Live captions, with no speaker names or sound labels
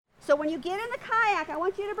So when you get in the kayak, I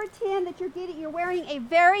want you to pretend that you're wearing a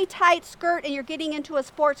very tight skirt and you're getting into a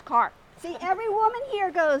sports car. See, every woman here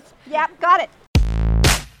goes, yep, got it.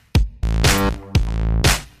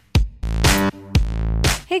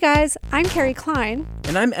 Hey guys, I'm Carrie Klein.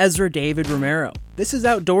 And I'm Ezra David Romero. This is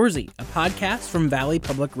Outdoorsy, a podcast from Valley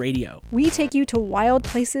Public Radio. We take you to wild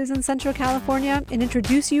places in Central California and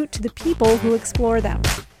introduce you to the people who explore them.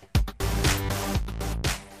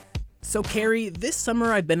 So Carrie, this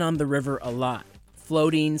summer I've been on the river a lot.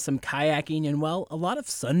 Floating, some kayaking, and well, a lot of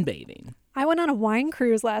sunbathing. I went on a wine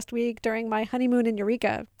cruise last week during my honeymoon in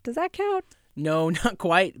Eureka. Does that count? No, not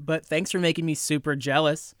quite, but thanks for making me super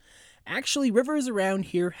jealous. Actually, rivers around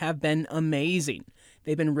here have been amazing.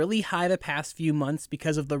 They've been really high the past few months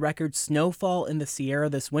because of the record snowfall in the Sierra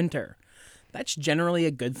this winter. That's generally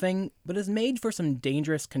a good thing, but is made for some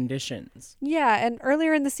dangerous conditions. Yeah, and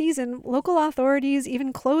earlier in the season, local authorities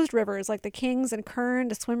even closed rivers like the Kings and Kern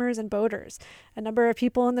to swimmers and boaters. A number of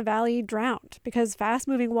people in the valley drowned because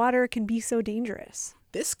fast-moving water can be so dangerous.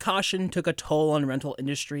 This caution took a toll on rental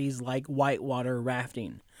industries like whitewater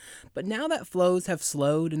rafting. But now that flows have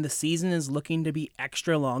slowed and the season is looking to be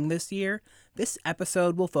extra long this year, this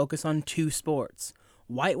episode will focus on two sports,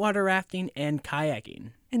 whitewater rafting and kayaking.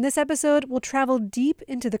 In this episode, we'll travel deep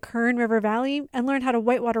into the Kern River Valley and learn how to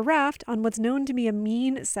whitewater raft on what's known to be a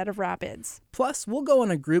mean set of rapids. Plus, we'll go on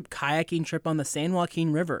a group kayaking trip on the San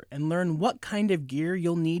Joaquin River and learn what kind of gear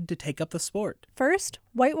you'll need to take up the sport. First,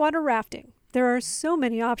 whitewater rafting. There are so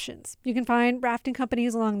many options. You can find rafting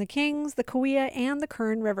companies along the Kings, the Kaweah, and the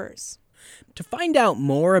Kern rivers. To find out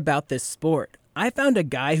more about this sport, I found a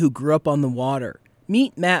guy who grew up on the water.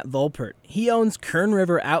 Meet Matt Volpert. He owns Kern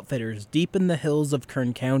River Outfitters deep in the hills of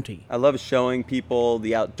Kern County. I love showing people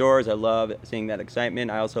the outdoors. I love seeing that excitement.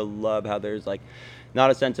 I also love how there's not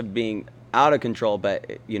a sense of being out of control,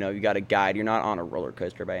 but you got a guide. You're not on a roller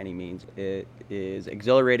coaster by any means. It is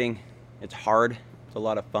exhilarating. It's hard. It's a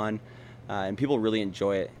lot of fun. And people really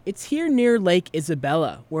enjoy it. It's here near Lake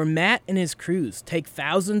Isabella, where Matt and his crews take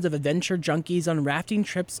thousands of adventure junkies on rafting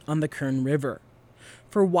trips on the Kern River.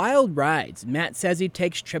 For wild rides, Matt says he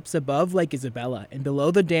takes trips above Lake Isabella and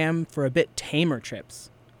below the dam for a bit tamer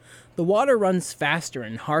trips. The water runs faster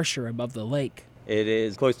and harsher above the lake. It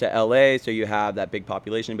is close to LA, so you have that big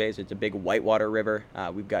population base. It's a big whitewater river.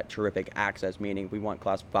 We've got terrific access, meaning if we want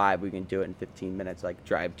class 5, we can do it in 15 minutes,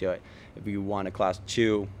 drive to it. If you want a class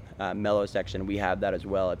 2, mellow section, we have that as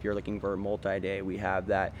well. If you're looking for a multi-day, we have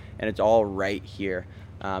that, and it's all right here.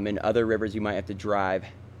 In other rivers, you might have to drive,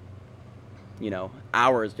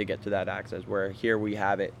 hours to get to that access, where here we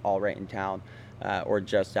have it all right in town, or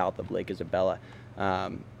just south of Lake Isabella.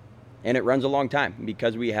 And it runs a long time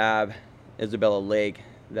because we have Isabella Lake.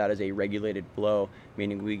 That is a regulated flow,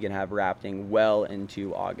 meaning we can have rafting well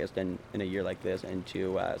into August and in a year like this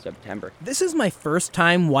into September. This is my first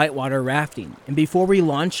time whitewater rafting, and before we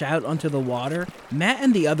launch out onto the water, Matt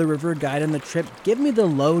and the other river guide on the trip give me the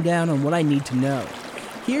lowdown on what I need to know.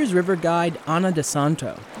 Here's river guide Ana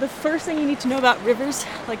DeSanto. The first thing you need to know about rivers,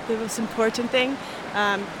 the most important thing,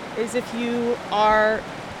 is if you are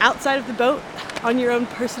outside of the boat on your own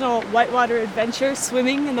personal whitewater adventure,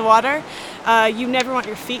 swimming in the water, you never want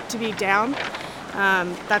your feet to be down.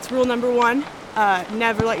 That's rule number 1.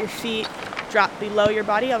 Never let your feet drop below your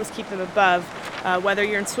body. Always keep them above. Whether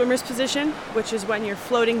you're in swimmer's position, which is when you're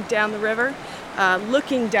floating down the river,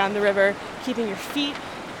 looking down the river, keeping your feet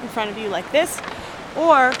in front of you like this,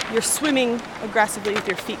 or you're swimming aggressively with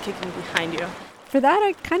your feet kicking behind you. For that,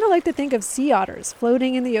 I kind of like to think of sea otters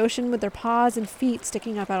floating in the ocean with their paws and feet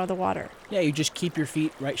sticking up out of the water. Yeah, you just keep your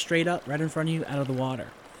feet right straight up, right in front of you, out of the water.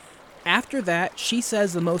 After that, she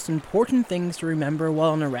says the most important things to remember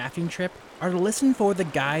while on a rafting trip are to listen for the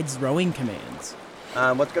guide's rowing commands.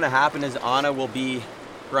 What's going to happen is Anna will be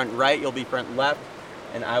front right, you'll be front left,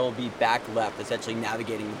 and I will be back left, essentially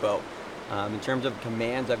navigating the boat. In terms of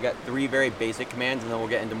commands, I've got 3 very basic commands, and then we'll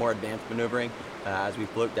get into more advanced maneuvering as we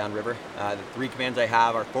float downriver. The 3 commands I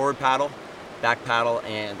have are forward paddle, back paddle,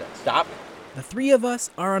 and stop. The 3 of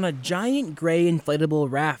us are on a giant gray inflatable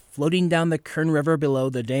raft floating down the Kern River below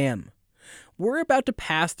the dam. We're about to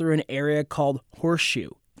pass through an area called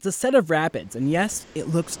Horseshoe. It's a set of rapids, and yes, it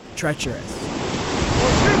looks treacherous.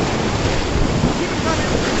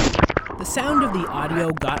 The sound of the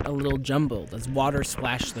audio got a little jumbled as water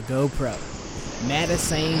splashed the GoPro. Matt is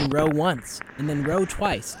saying row once, and then row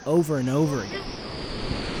twice, over and over again.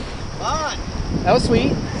 Come on! That was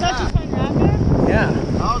sweet. Such a fun rapid. Yeah.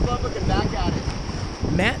 I was love looking back at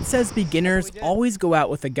it. Matt says beginners always go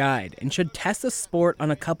out with a guide and should test the sport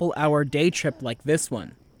on a couple-hour day trip like this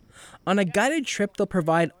one. On a guided trip, they'll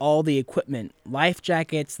provide all the equipment, life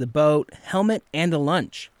jackets, the boat, helmet, and a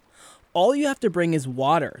lunch. All you have to bring is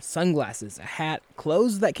water, sunglasses, a hat,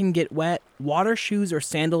 clothes that can get wet, water shoes or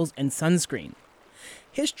sandals, and sunscreen.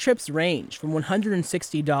 His trips range from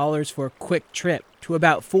 $160 for a quick trip to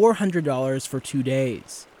about $400 for 2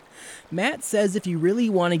 days. Matt says if you really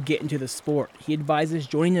want to get into the sport, he advises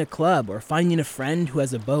joining a club or finding a friend who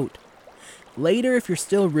has a boat. Later, if you're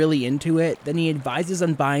still really into it, then he advises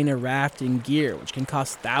on buying a raft and gear, which can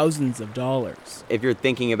cost thousands of dollars. If you're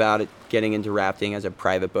thinking about it, getting into rafting as a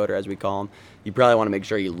private boater, as we call them, you probably want to make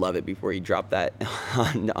sure you love it before you drop that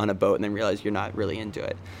on a boat and then realize you're not really into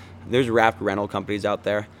it. There's raft rental companies out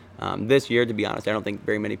there. This year, to be honest, I don't think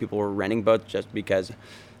very many people were renting boats just because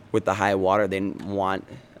with the high water, they didn't want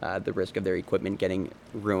the risk of their equipment getting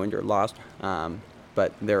ruined or lost.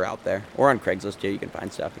 But they're out there. Or on Craigslist, too. You can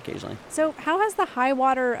find stuff occasionally. So how has the high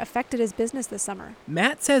water affected his business this summer?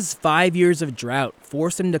 Matt says 5 years of drought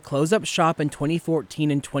forced him to close up shop in 2014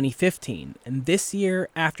 and 2015. And this year,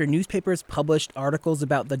 after newspapers published articles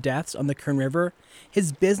about the deaths on the Kern River,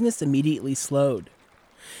 his business immediately slowed.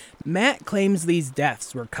 Matt claims these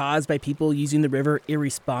deaths were caused by people using the river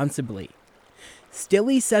irresponsibly. Still,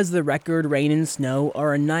 he says the record rain and snow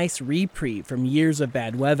are a nice reprieve from years of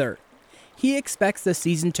bad weather. He expects the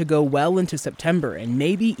season to go well into September and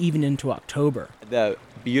maybe even into October. The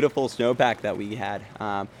beautiful snowpack that we had,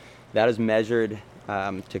 that is measured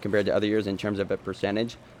to compare to other years in terms of a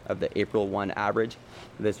percentage of the April 1 average.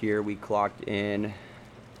 This year we clocked in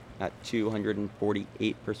at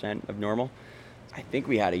 248% of normal. I think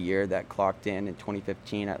we had a year that clocked in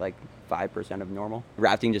 2015 at like 5% of normal.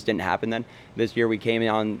 Rafting just didn't happen then. This year we came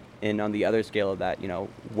in on the other scale of that,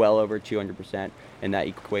 well over 200%, and that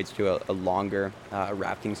equates to a longer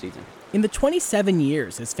rafting season. In the 27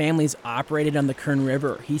 years his family's operated on the Kern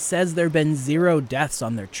River, he says there have been 0 deaths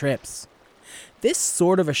on their trips. This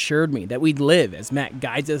sort of assured me that we'd live as Matt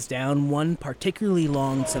guides us down one particularly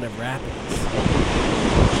long set of rapids.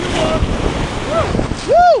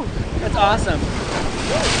 Woo! That's awesome.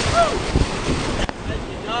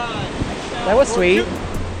 That was sweet.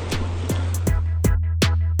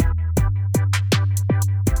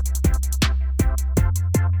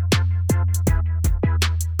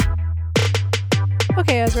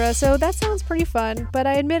 Okay, Ezra, so that sounds pretty fun, but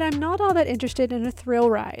I admit I'm not all that interested in a thrill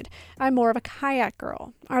ride. I'm more of a kayak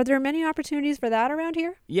girl. Are there many opportunities for that around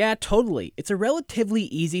here? Yeah, totally. It's a relatively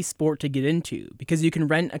easy sport to get into because you can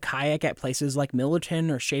rent a kayak at places like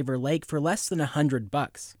Millerton or Shaver Lake for less than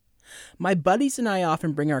 $100. My buddies and I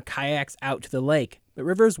often bring our kayaks out to the lake, but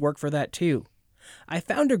rivers work for that too. I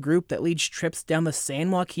found a group that leads trips down the San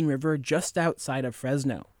Joaquin River just outside of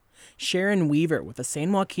Fresno. Sharon Weaver with the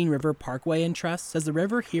San Joaquin River Parkway and Trust says the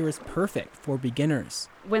river here is perfect for beginners.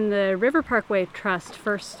 When the River Parkway Trust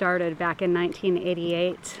first started back in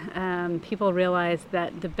 1988, people realized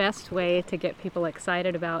that the best way to get people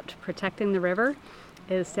excited about protecting the river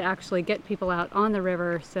is to actually get people out on the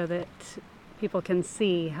river so that people can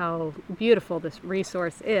see how beautiful this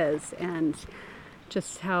resource is and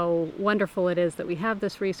just how wonderful it is that we have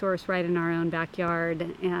this resource right in our own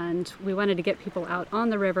backyard. And we wanted to get people out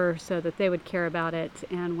on the river so that they would care about it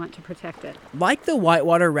and want to protect it. Like the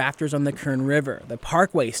whitewater rafters on the Kern River, the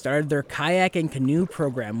Parkway started their kayak and canoe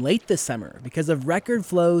program late this summer because of record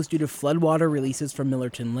flows due to floodwater releases from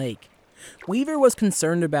Millerton Lake. Weaver was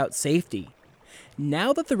concerned about safety.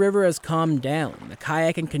 Now that the river has calmed down, the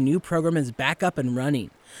kayak and canoe program is back up and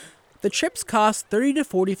running. The trips cost $30 to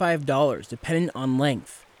 $45 depending on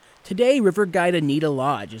length. Today, river guide Anita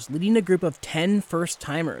Lodge is leading a group of 10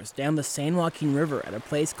 first-timers down the San Joaquin River at a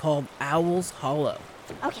place called Owl's Hollow.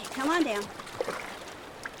 Okay, come on down.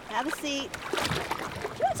 Have a seat. Do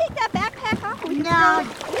you want to take that backpack off? We can No, go-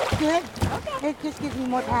 it's good. Okay. It just gives me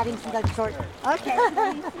more padding since I'm short. Okay.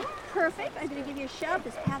 Perfect. I'm going to give you a shove.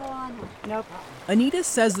 Just paddle on. No problem. Anita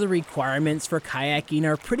says the requirements for kayaking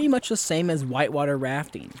are pretty much the same as whitewater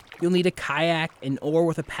rafting. You'll need a kayak, an oar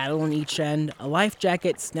with a paddle on each end, a life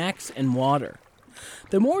jacket, snacks, and water.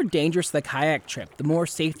 The more dangerous the kayak trip, the more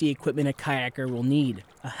safety equipment a kayaker will need.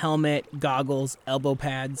 A helmet, goggles, elbow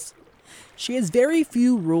pads. She has very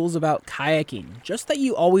few rules about kayaking, just that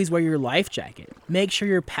you always wear your life jacket. Make sure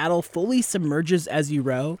your paddle fully submerges as you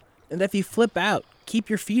row, and if you flip out, keep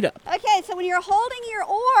your feet up. Okay, so when you're holding your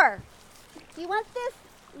oar, you want this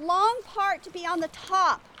long part to be on the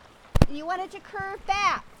top, and you want it to curve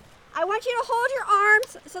back. I want you to hold your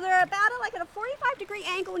arms so they're about at a 45-degree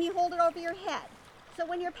angle when you hold it over your head. So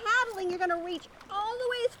when you're paddling, you're going to reach all the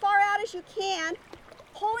way as far out as you can,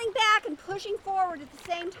 pulling back and pushing forward at the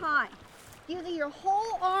same time. Using your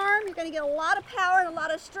whole arm, you're going to get a lot of power and a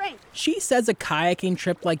lot of strength. She says a kayaking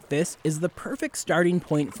trip like this is the perfect starting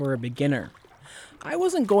point for a beginner. I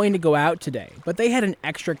wasn't going to go out today, but they had an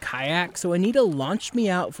extra kayak, so Anita launched me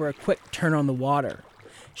out for a quick turn on the water.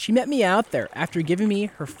 She met me out there after giving me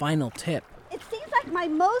her final tip. It seems like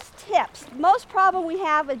most problem we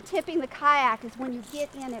have in tipping the kayak is when you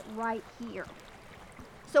get in it right here.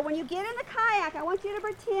 So when you get in the kayak, I want you to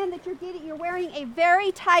pretend that you're wearing a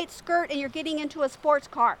very tight skirt and you're getting into a sports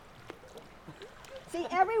car. See,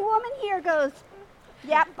 every woman here goes,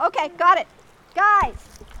 yep, okay, got it. Guys,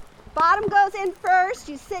 bottom goes in first,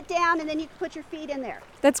 you sit down, and then you put your feet in there.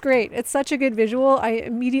 That's great. It's such a good visual. I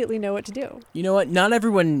immediately know what to do. You know what? Not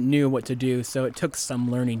everyone knew what to do, so it took some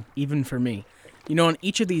learning, even for me. You know, on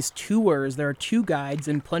each of these tours, there are 2 guides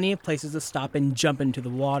and plenty of places to stop and jump into the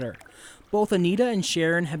water. Both Anita and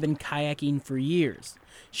Sharon have been kayaking for years.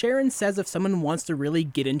 Sharon says if someone wants to really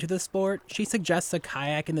get into the sport, she suggests a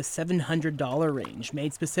kayak in the $700 range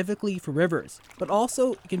made specifically for rivers, but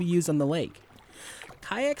also it can be used on the lake.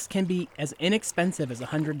 Kayaks can be as inexpensive as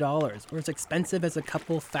 $100 or as expensive as a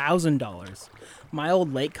couple $1,000. My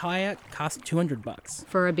old lake kayak cost $200.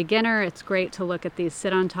 For a beginner, it's great to look at these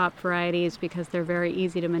sit-on-top varieties because they're very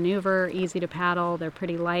easy to maneuver, easy to paddle, they're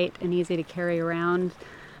pretty light and easy to carry around.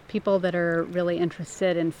 People that are really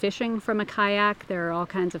interested in fishing from a kayak, there are all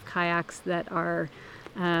kinds of kayaks that are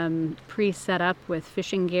pre-set up with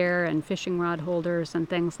fishing gear and fishing rod holders and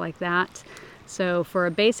things like that. So for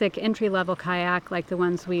a basic entry-level kayak like the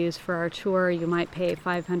ones we use for our tour, you might pay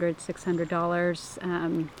 $500,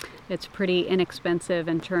 $600. It's pretty inexpensive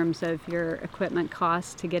in terms of your equipment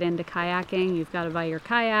costs to get into kayaking. You've got to buy your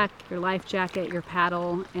kayak, your life jacket, your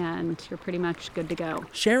paddle, and you're pretty much good to go.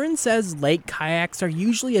 Sharon says lake kayaks are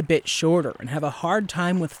usually a bit shorter and have a hard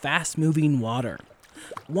time with fast-moving water.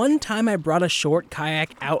 One time I brought a short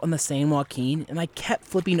kayak out on the San Joaquin and I kept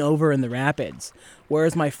flipping over in the rapids,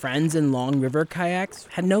 whereas my friends in long river kayaks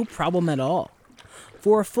had no problem at all.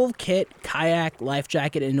 For a full kit, kayak, life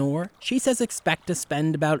jacket, and oar, she says expect to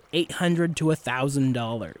spend about $800 to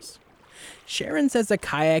 $1,000. Sharon says the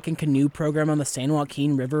kayak and canoe program on the San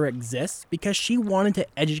Joaquin River exists because she wanted to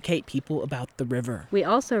educate people about the river. We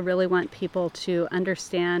also really want people to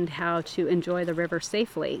understand how to enjoy the river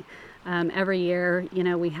safely. Every year,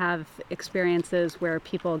 we have experiences where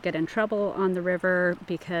people get in trouble on the river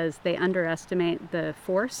because they underestimate the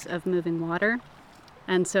force of moving water.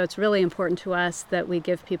 And so it's really important to us that we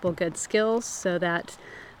give people good skills so that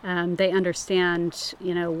they understand,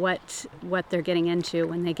 what they're getting into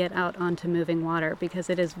when they get out onto moving water, because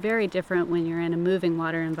it is very different when you're in a moving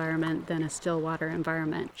water environment than a still water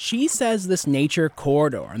environment. She says this nature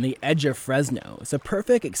corridor on the edge of Fresno is a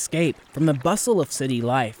perfect escape from the bustle of city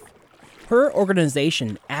life. Her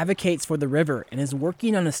organization advocates for the river and is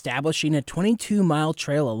working on establishing a 22-mile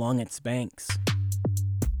trail along its banks.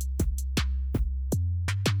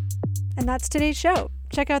 And that's today's show.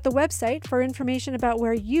 Check out the website for information about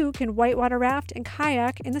where you can whitewater raft and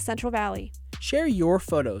kayak in the Central Valley. Share your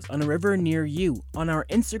photos on a river near you on our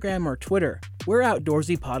Instagram or Twitter. We're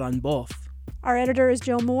OutdoorsyPod on both. Our editor is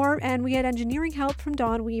Jill Moore, and we had engineering help from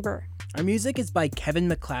Dawn Weaver. Our music is by Kevin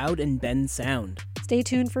MacLeod and Ben Sound. Stay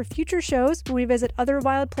tuned for future shows when we visit other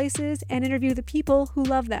wild places and interview the people who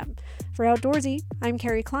love them. For Outdoorsy, I'm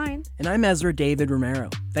Carrie Klein. And I'm Ezra David Romero.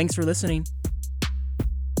 Thanks for listening.